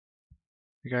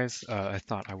You guys, I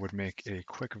thought I would make a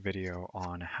quick video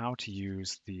on how to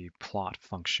use the plot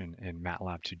function in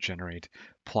MATLAB to generate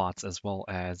plots, as well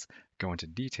as go into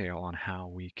detail on how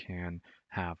we can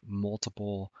have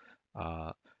multiple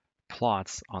uh,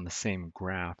 plots on the same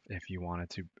graph if you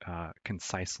wanted to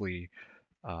concisely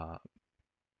uh,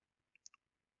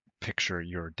 picture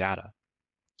your data.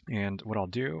 And what I'll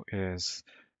do is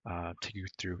take you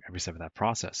through every step of that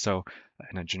process. So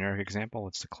in a generic example,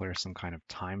 let's declare some kind of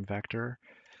time vector,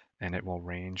 and it will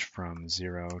range from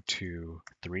 0 to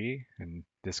 3, and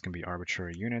this can be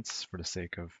arbitrary units. For the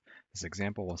sake of this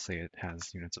example, we'll say it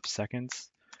has units of seconds.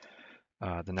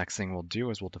 The next thing we'll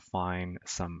do is we'll define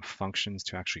some functions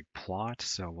to actually plot.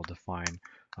 So we'll define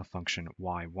a function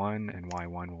y1, and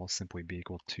y1 will simply be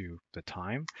equal to the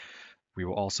time. We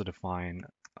will also define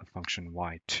a function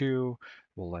y2.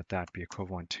 We'll let that be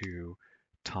equivalent to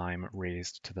time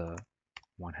raised to the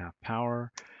 1/2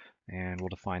 power. And we'll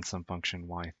define some function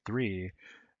y3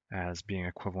 as being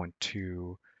equivalent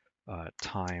to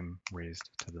time raised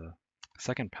to the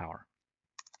second power.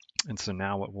 And so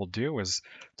now what we'll do is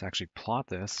to actually plot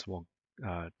this, we'll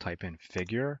type in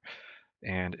figure.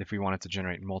 And if we wanted to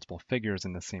generate multiple figures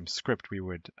in the same script, we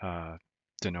would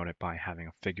denote it by having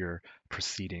a figure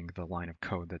preceding the line of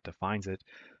code that defines it.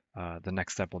 The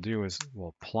next step we'll do is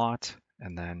we'll plot,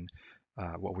 and then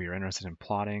what we are interested in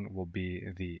plotting will be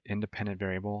the independent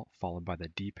variable followed by the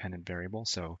dependent variable.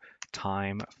 So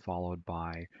time followed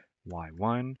by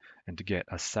y1. And to get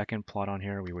a second plot on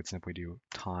here, we would simply do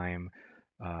time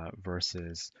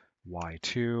versus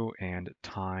y2 and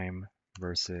time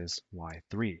versus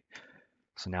y3.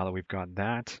 So now that we've got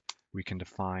that, we can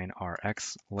define our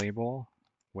x label,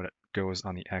 what it goes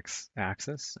on the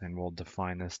x-axis, and we'll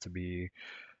define this to be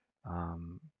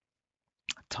um,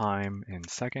 time in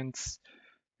seconds,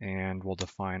 and we'll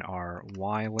define our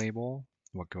y label,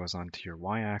 what goes onto your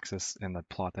y-axis, and the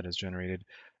plot that is generated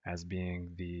as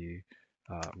being the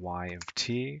y of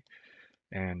t,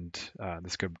 and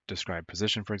this could describe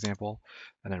position, for example.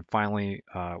 And then finally,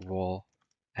 we'll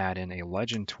add in a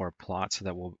legend to our plot so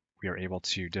that we are able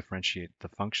to differentiate the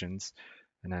functions.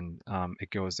 And then it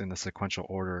goes in the sequential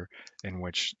order in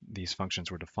which these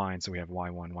functions were defined. So we have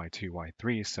y1, y2,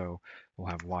 y3. So we'll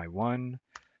have y1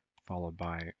 followed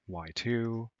by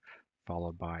y2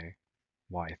 followed by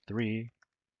y3.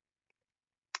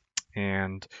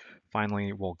 And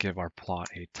finally, we'll give our plot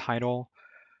a title,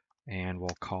 and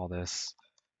we'll call this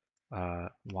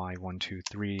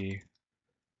y123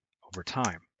 over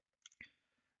time.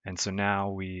 And so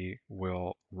now we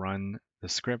will run the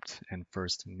script and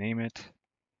first name it.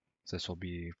 So this will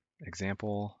be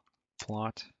example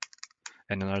plot.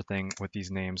 And another thing with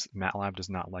these names, MATLAB does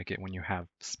not like it when you have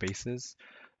spaces.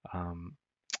 Um,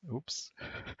 oops.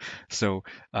 So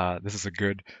this is a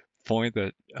good point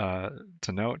that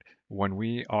to note. When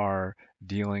we are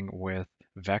dealing with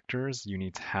vectors, you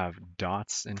need to have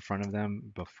dots in front of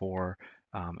them before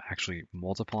actually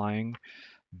multiplying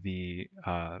the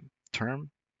term.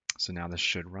 So now this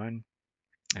should run,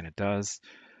 and it does.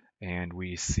 And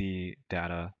we see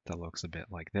data that looks a bit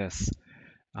like this.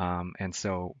 And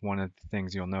so one of the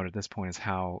things you'll note at this point is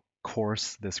how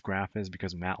coarse this graph is,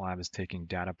 because MATLAB is taking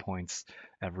data points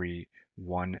every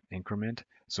one increment.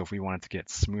 So if we wanted to get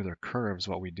smoother curves,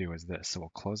 what we do is this. So we'll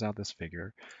close out this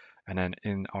figure. And then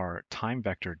in our time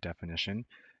vector definition,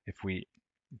 if we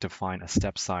define a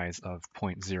step size of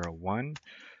 0.01,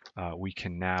 we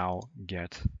can now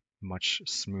get much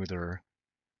smoother,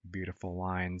 beautiful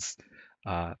lines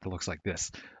that looks like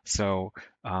this. So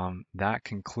that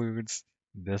concludes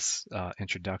this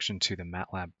introduction to the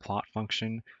MATLAB plot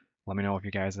function. Let me know if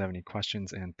you guys have any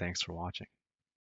questions, and thanks for watching.